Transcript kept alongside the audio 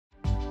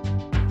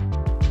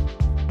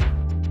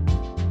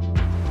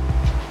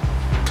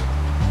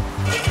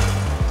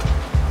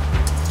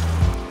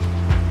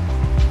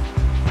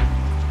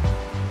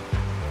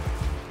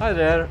Hi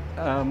there,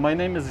 my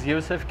name is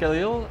Youssef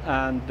Khalil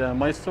and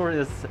my store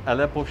is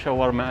Aleppo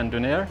Shawarma and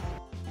Donair.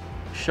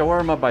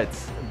 Shawarma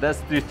bites, that's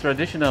the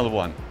traditional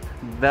one.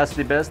 That's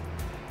the best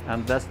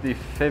and that's the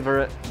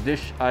favorite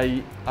dish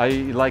I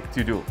like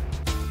to do.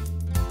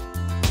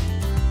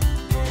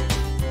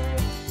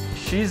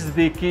 She's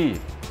the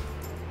key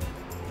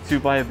to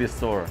buy this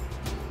store.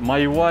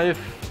 My wife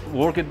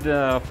worked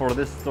for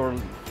this store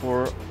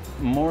for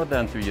more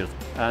than 2 years.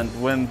 And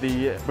when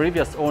the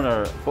previous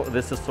owner put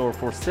this store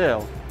for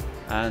sale,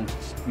 and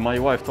my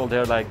wife told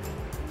her, like,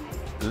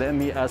 let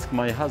me ask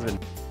my husband.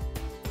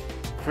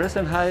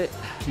 Crescent High,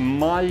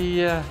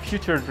 my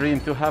future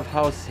dream to have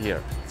house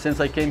here. Since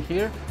I came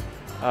here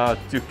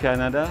to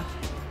Canada,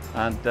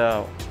 and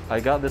I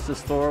got this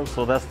store,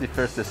 so that's the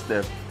first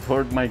step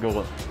toward my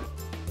goal.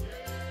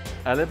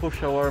 Aleppo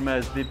Shawarma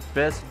is the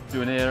best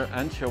donair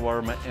and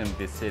shawarma in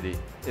the city.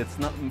 It's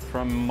not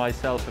from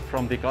myself,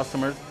 from the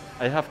customers.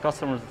 I have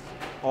customers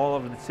all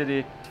over the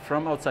city,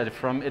 from outside,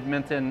 from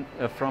Edmonton,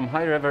 from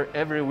High River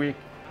every week.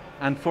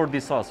 And for the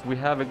sauce, we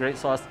have a great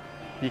sauce.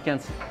 You can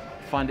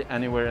find it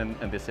anywhere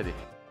in the city.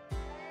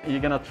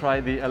 You're gonna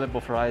try the Aleppo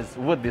fries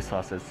with the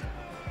sauces.